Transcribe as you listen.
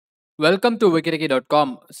Welcome to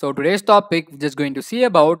wikiriki.com. So today's topic we're just going to see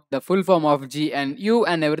about the full form of GNU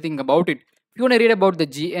and everything about it. If you want to read about the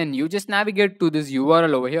GNU, just navigate to this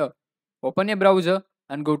URL over here. Open your browser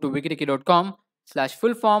and go to wikiriki.com slash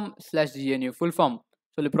fullform slash GNU fullform.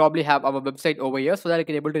 So you'll probably have our website over here so that you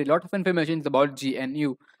can able to read a lot of information about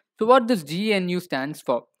GNU. So what this GNU stands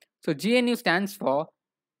for? So GNU stands for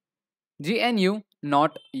GNU,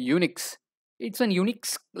 not Unix. It's an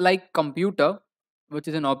Unix like computer, which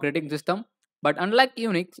is an operating system, but unlike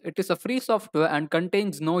Unix, it is a free software and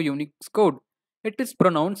contains no Unix code. It is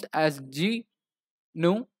pronounced as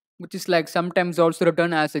GNU, which is like sometimes also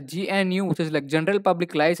written as a GNU, which is like General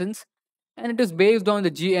Public License, and it is based on the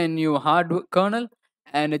GNU hardware kernel,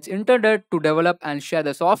 and it's intended to develop and share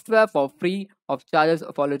the software for free of charges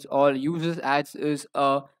for its all users as is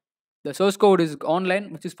the source code is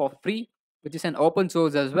online, which is for free, which is an open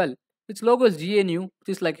source as well. Its logo is GNU, which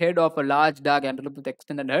is like head of a large dark antelope with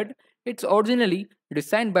extended head. It's originally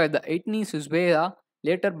designed by the Eitni Susvera,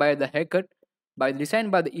 later by the Hackett, by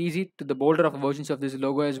designed by the Easy to the bolder of versions of this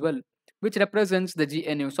logo as well, which represents the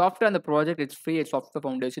GNU software and the project. It's free software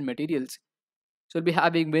foundation materials. So we'll be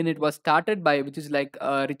having when it was started by, which is like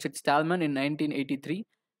Richard Stallman in 1983,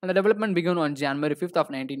 and the development began on January 5th of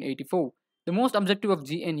 1984. The most objective of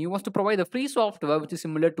GNU was to provide the free software which is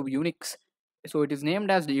similar to Unix. So it is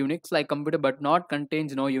named as the Unix like computer but not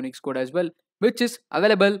contains no Unix code as well, which is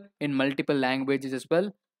available in multiple languages as well.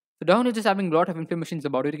 So down is just having a lot of information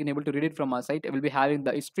about it. You can able to read it from our site. I will be having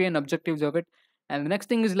the history and objectives of it. And the next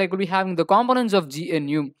thing is like we'll be having the components of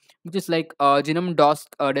GNU, which is like genome DOS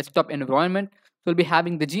desktop environment. So we'll be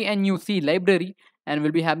having the GNU-C library, and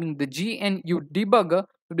we'll be having the GNU debugger.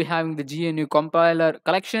 We'll be having the GNU compiler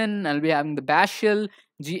collection, and we'll be having the bash shell,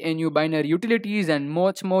 GNU binary utilities, and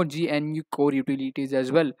much more GNU core utilities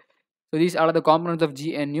as well. So these are the components of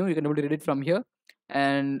GNU. You can able to read it from here.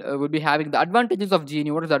 And we'll be having the advantages of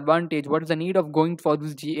GNU. What is the advantage? What is the need of going for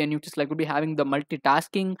this GNU? Just like we'll be having the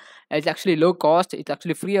multitasking. It's actually low cost. It's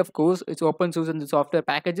actually free, of course. It's open source and the software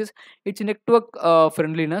packages. It's network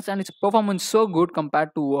friendliness and its performance so good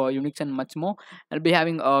compared to Unix and much more. And be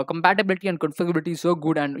having compatibility and configurability so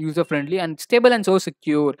good and user friendly and stable and so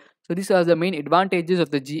secure. So these are the main advantages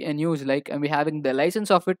of the GNUs. Like, and we having the license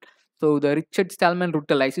of it. So the Richard Stallman wrote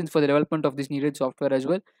the license for the development of this needed software as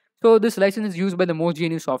well. So this license is used by the most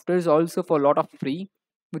GNU softwares also for a lot of free,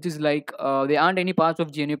 which is like they aren't any parts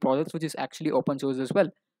of GNU projects, which is actually open source as well.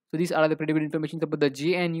 So these are the pretty good information about the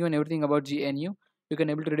GNU and everything about GNU. You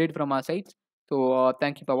can able to read it from our sites. So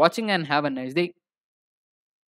thank you for watching and have a nice day.